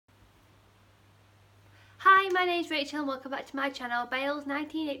my name is Rachel and welcome back to my channel, Bales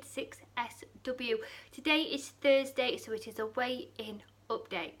 1986SW. Today is Thursday, so it is a weigh-in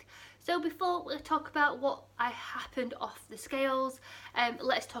update. So before we talk about what happened off the scales,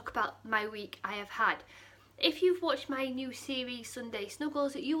 let's talk about my week I have had. If you've watched my new series Sunday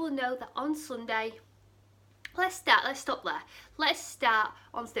Snuggles, you will know that on Sunday, let's stop there. Let's start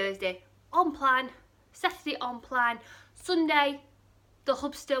on Thursday, on plan, Saturday on plan, Sunday, the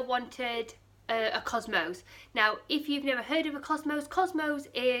hubster wanted a Cosmos. Now, if you've never heard of a Cosmos, Cosmos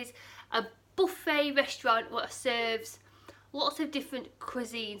is a buffet restaurant that serves lots of different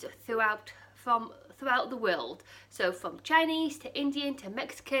cuisines throughout the world. So from Chinese to Indian to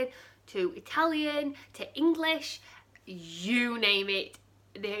Mexican to Italian to English, you name it,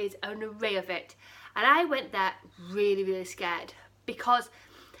 there is an array of it. And I went there really scared because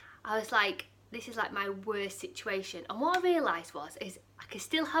I was like, this is like my worst situation. And what I realised is I can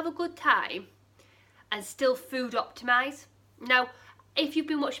still have a good time and still food optimise. Now, if you've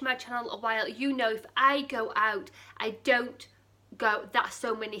been watching my channel a while, you know if I go out, I don't go, that's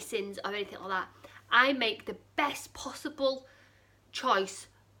so many sins or anything like that. I make the best possible choice,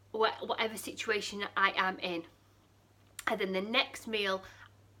 whatever situation I am in. And then the next meal,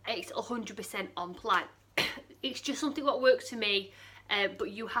 it's 100% on plan. It's just something what works for me,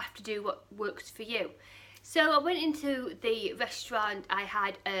 but you have to do what works for you. So I went into the restaurant, I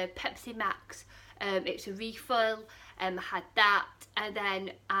had a Pepsi Max, it's a refill, I had that, and then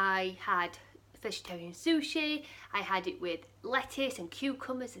I had vegetarian sushi, I had it with lettuce and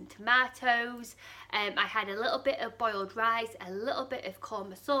cucumbers and tomatoes, I had a little bit of boiled rice, a little bit of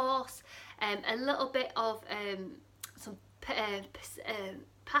korma sauce, a little bit of some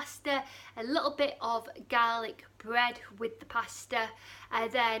pasta, a little bit of garlic bread with the pasta,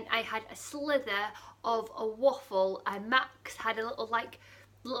 and then I had a slither of a waffle, and Max had a little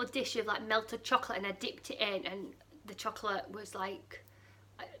dish of like melted chocolate, and I dipped it in, and the chocolate was like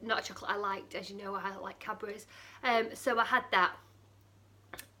not a chocolate I liked, as you know I like Cadbury's, so I had that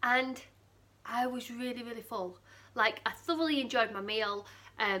and I was really full. Like, I thoroughly enjoyed my meal,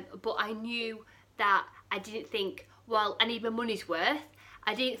 but I knew that I didn't think, well, I need my money's worth.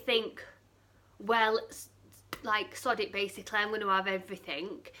 I didn't think, well, like, sod it, basically, I'm going to have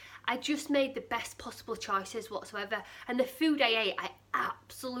everything. I just made the best possible choices whatsoever, and the food I ate, I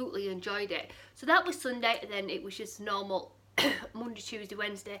absolutely enjoyed it. So that was Sunday, and then it was just normal Monday, Tuesday,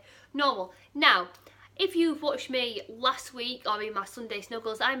 Wednesday, normal. Now, if you've watched me last week or in my Sunday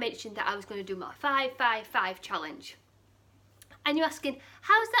Snuggles, I mentioned that I was going to do my 5-5-5 challenge. And you're asking,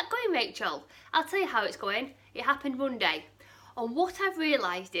 how's that going, Rachel? I'll tell you how it's going. It happened Monday. And what I've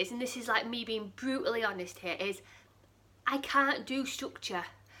realised is, and this is like me being brutally honest here, is I can't do structure.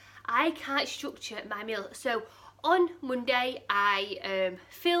 I can't structure my meal. So on Monday, I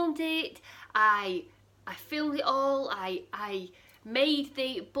filmed it. I filmed it all. I made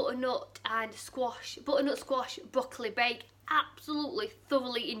the butternut squash broccoli bake. Absolutely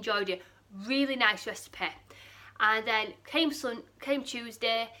thoroughly enjoyed it. Really nice recipe. And then came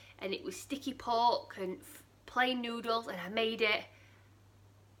Tuesday, and it was sticky pork and plain noodles, and I made it.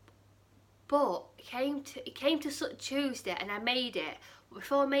 But it came to Tuesday, and I made it. But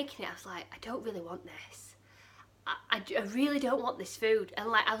before making it, I was like, I don't really want this. I really don't want this food. And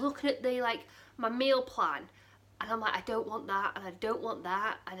like, I was looking at my meal plan, and I'm like, I don't want that, and I don't want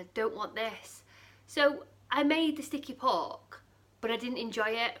that, and I don't want this. So I made the sticky pork, but I didn't enjoy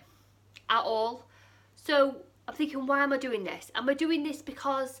it at all. So I'm thinking, why am I doing this? Am I doing this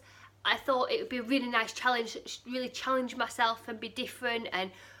because I thought it would be a really nice challenge, really challenge myself and be different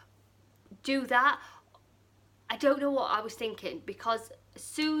and do that? I don't know what I was thinking, because as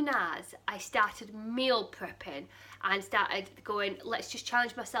soon as I started meal prepping and started going, let's just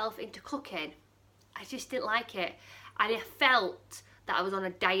challenge myself into cooking, I just didn't like it. And I felt that I was on a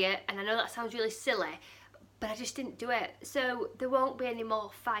diet, and I know that sounds really silly, but I just didn't do it. So there won't be any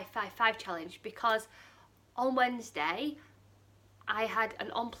more 5-5-5 challenge, because on Wednesday I had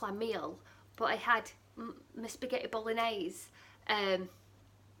an on-plan meal, but I had my spaghetti bolognese, and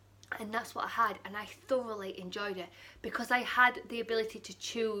that's what I had, and I thoroughly enjoyed it because I had the ability to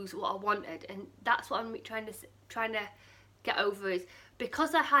choose what I wanted. And that's what I'm trying to get over, is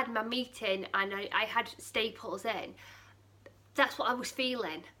because I had my meeting and I had staples in, that's what I was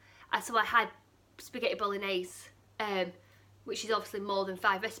feeling. And so I had spaghetti bolognese, which is obviously more than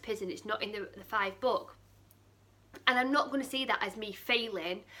 5 recipes, and it's not in the 5 book. And I'm not going to see that as me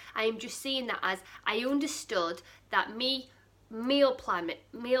failing. I am just seeing that as I understood that me meal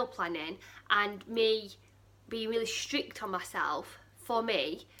planning and me being really strict on myself, for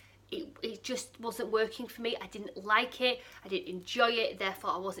me, it just wasn't working for me. I didn't like it, I didn't enjoy it,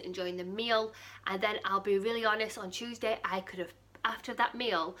 therefore I wasn't enjoying the meal. And then I'll be really honest, on Tuesday I could have, after that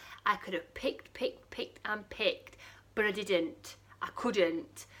meal, I could have picked, but I didn't. I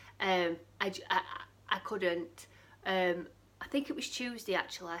couldn't. I couldn't. I think it was Tuesday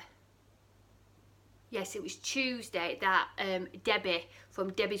actually. Yes, it was Tuesday that Debbie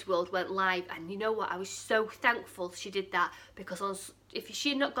from Debbie's World went live, and you know what, I was so thankful she did that, because if she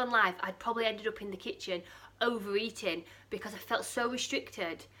had not gone live, I'd probably ended up in the kitchen overeating, because I felt so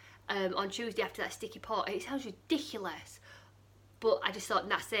restricted on Tuesday after that sticky pot. It sounds ridiculous, but I just thought,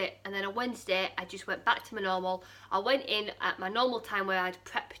 that's it. And then on Wednesday I just went back to my normal. I went in at my normal time where I'd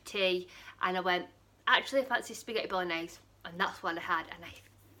prep tea, and I went, actually I fancy spaghetti bolognese, and that's what I had, and I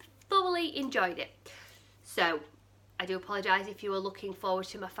thoroughly enjoyed it. So I do apologise if you were looking forward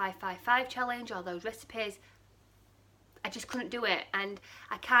to my 555 challenge or those recipes. I just couldn't do it, and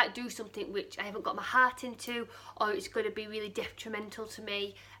I can't do something which I haven't got my heart into, or it's going to be really detrimental to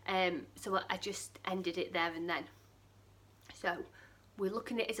me. So I just ended it there and then. So we're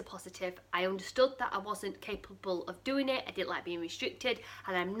looking at it as a positive. I understood that I wasn't capable of doing it, I didn't like being restricted,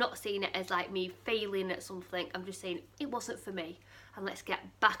 and I'm not seeing it as like me failing at something. I'm just saying it wasn't for me, and let's get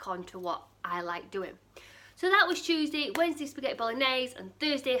back on to what I like doing. So that was Tuesday. Wednesday spaghetti bolognese, and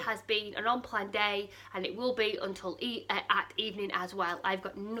Thursday has been an unplanned day, and it will be until at evening as well. I've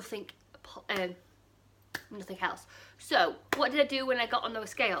got nothing else. So what did I do when I got on those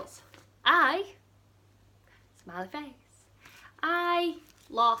scales? Smiley face, I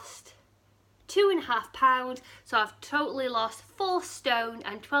lost 2.5 pounds, so I've totally lost 4 stone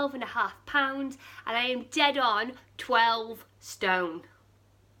and 12.5 pounds, and I am dead on 12 stone.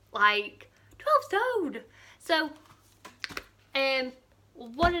 Like 12 stone. So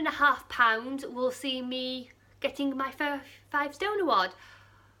 1.5 pounds will see me getting my 5 stone award,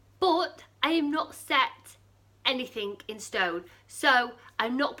 but I am not set anything in stone, so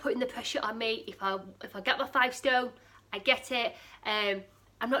I'm not putting the pressure on me. If I get my 5 stone, I get it.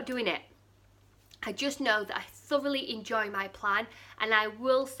 I'm not doing it. I just know that I thoroughly enjoy my plan, and I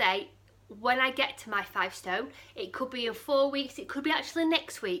will say, when I get to my 5 stone, it could be in 4 weeks, it could be actually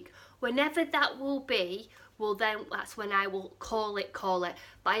next week, whenever that will be, well then that's when I will call it. But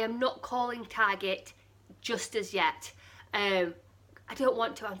I am not calling target just as yet. I don't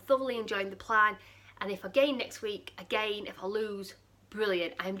want to. I'm thoroughly enjoying the plan, and if I gain next week, again. If I lose,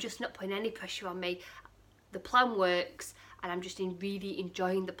 brilliant. I'm just not putting any pressure on me. The plan works, and I'm just really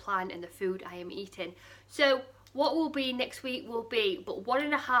enjoying the plan and the food I am eating. So what will be next week will be, but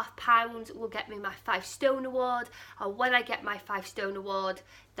 1.5 pounds will get me my 5 stone award, and when I get my 5 stone award,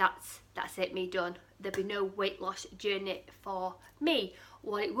 that's it, me done. There'll be no weight loss journey for me.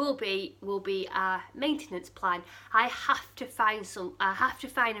 What it will be a maintenance plan. I have to find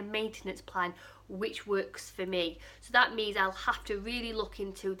a maintenance plan which works for me. So that means I'll have to really look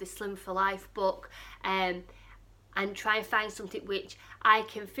into the Slim for Life book, and try and find something which I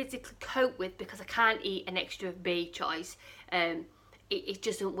can physically cope with, because I can't eat an extra B choice. It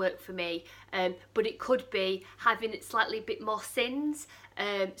doesn't work for me. But it could be having it slightly a bit more sins.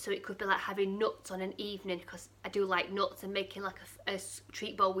 So it could be like having nuts on an evening, because I do like nuts, and making like a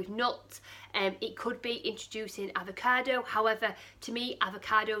treat bowl with nuts. It could be introducing avocado. However, to me,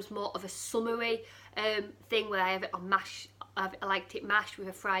 avocado is more of a summery thing, where I have it on mash. I liked it mashed with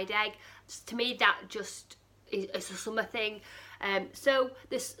a fried egg. To me, that just is a summer thing. So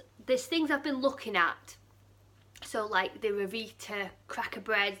there's things I've been looking at. So like the Revita cracker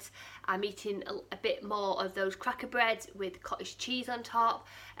breads, I'm eating a bit more of those cracker breads with cottage cheese on top.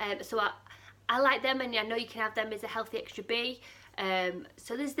 So I like them, and I know you can have them as a healthy extra B.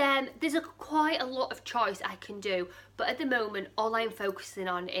 So there's them. There's quite a lot of choice I can do, but at the moment all I'm focusing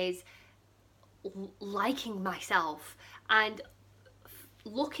on is liking myself and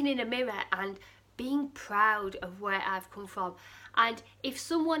looking in a mirror and being proud of where I've come from. And if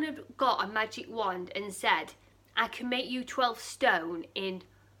someone had got a magic wand and said, I can make you 12 stone in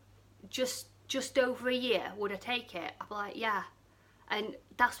just over a year, would I take it? I'd be like, yeah. And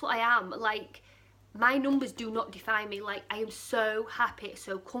that's what I am. Like, my numbers do not define me. Like, I am so happy,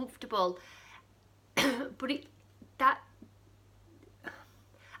 so comfortable. But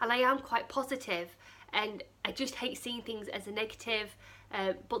and I am quite positive, and I just hate seeing things as a negative.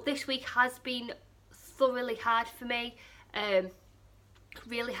 But this week has been thoroughly hard for me.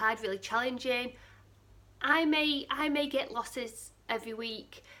 Really hard, really challenging. I may get losses every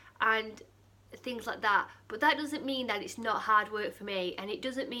week and things like that, but that doesn't mean that it's not hard work for me, and it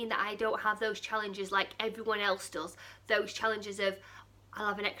doesn't mean that I don't have those challenges like everyone else does. Those challenges of, I'll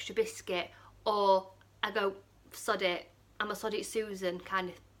have an extra biscuit, or I go, sod it, I'm a sod it Susan kind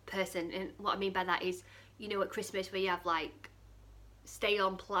of person, and what I mean by that is, you know, at Christmas where you have like stay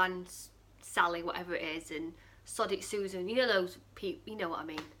on plan Sally, whatever it is, and sod it Susan, you know those people, you know what I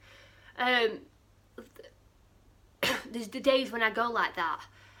mean. There's the days when I go like that,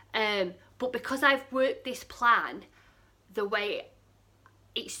 but because I've worked this plan the way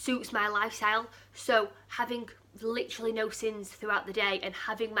it suits my lifestyle, so having literally no sins throughout the day and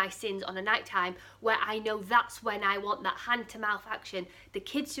having my sins on a night time where I know that's when I want that hand to mouth action. The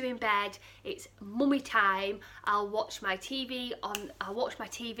kids are in bed, it's mummy time, I'll watch my TV, or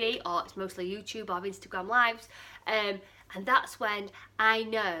it's mostly YouTube or Instagram lives, and that's when I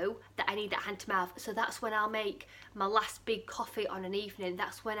know that I need that hand to mouth. So that's when I'll make my last big coffee on an evening.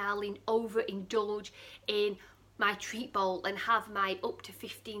 That's when I'll overindulge in my treat bowl and have my up to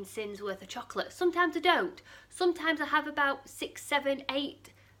 15 sins worth of chocolate. Sometimes I don't. Sometimes I have about 6, 7,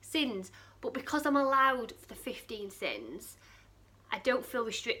 8 sins, but because I'm allowed the 15 sins, I don't feel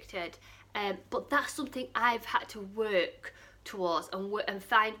restricted. But that's something I've had to work towards and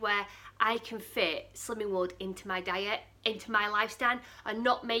find where I can fit Slimming World into my diet, into my lifestyle, and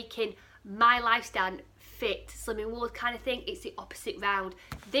not making my lifestyle fit Slimming World kind of thing. It's the opposite round.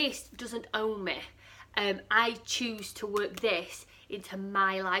 This doesn't own me. I choose to work this into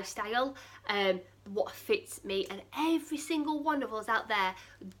my lifestyle, what fits me, and every single one of us out there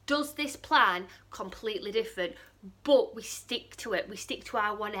does this plan completely different, but we stick to it. We stick to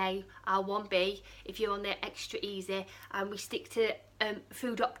our 1A, our 1B, if you're on the extra easy, and we stick to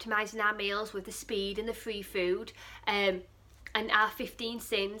food optimising our meals with the speed and the free food, and our 15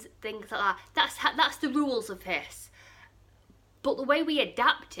 sins, things like that. That's the rules of this. But the way we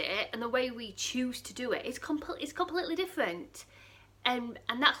adapt it and the way we choose to do it is completely different. And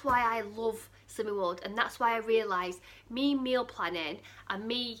that's why I love Slimming World, and that's why I realised me meal planning and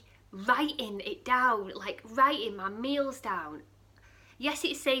me writing it down, like writing my meals down. Yes,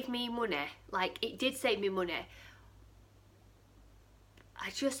 it saved me money, like it did save me money. I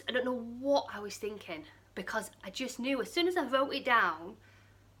don't know what I was thinking, because I just knew as soon as I wrote it down,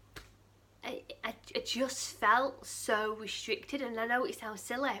 I just felt so restricted, and I know it sounds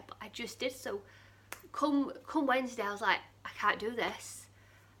silly, but I just did. So come Wednesday, I was like, I can't do this,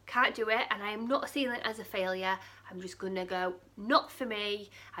 can't do it, and I am not seeing it as a failure. I'm just gonna go, not for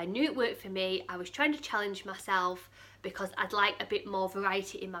me. I knew it worked for me. I was trying to challenge myself because I'd like a bit more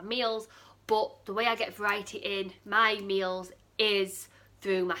variety in my meals, but the way I get variety in my meals is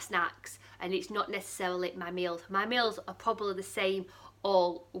through my snacks, and it's not necessarily my meals. My meals are probably the same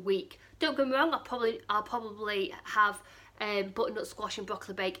all week. Don't get me wrong, I'll probably have butternut squash and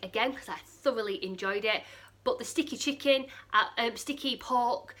broccoli bake again because I thoroughly enjoyed it. But the sticky chicken, sticky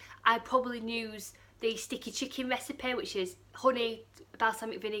pork, I probably use the sticky chicken recipe, which is honey,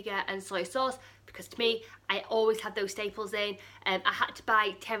 balsamic vinegar and soy sauce, because to me, I always had those staples in. I had to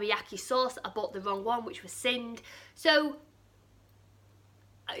buy teriyaki sauce. I bought the wrong one, which was Sind. So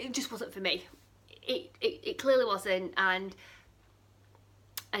it just wasn't for me. It clearly wasn't, and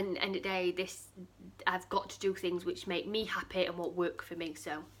end of the day, I've got to do things which make me happy and what work for me.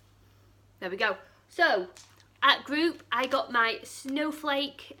 So there we go. So at group, I got my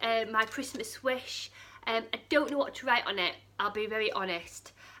snowflake, my Christmas wish. I don't know what to write on it, I'll be very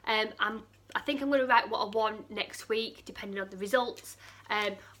honest. I think I'm going to write what I want next week, depending on the results.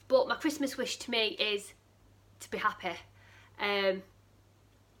 But my Christmas wish to me is to be happy.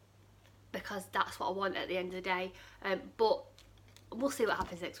 Because that's what I want at the end of the day. But we'll see what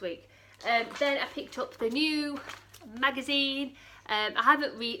happens next week. Then I picked up the new magazine. I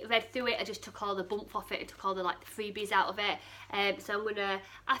haven't read through it. I just took all the bump off it and took all the freebies out of it. So I'm gonna,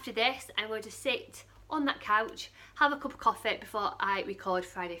 after this, I'm going to sit on that couch, have a cup of coffee before I record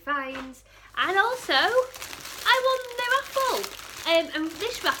Friday Finds. And also, I won the raffle. And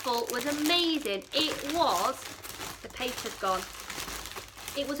this raffle was amazing. It was, the paper's gone.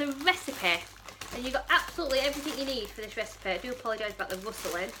 It was a recipe. And you got absolutely everything you need for this recipe. I do apologise about the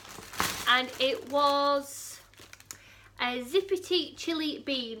rustling. And it was a zippity chili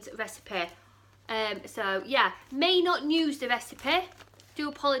beans recipe. So yeah, may not use the recipe. Do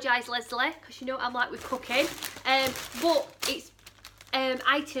apologise, Leslie, because you know what I'm like with cooking. But it's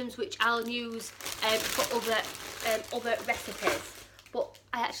items which I'll use for other recipes. But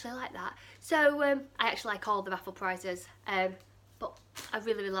I actually like that. So I actually like all the raffle prizes. But I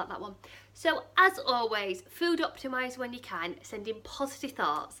really like that one. So as always, food optimise when you can, sending positive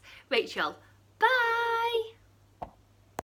thoughts. Rachel,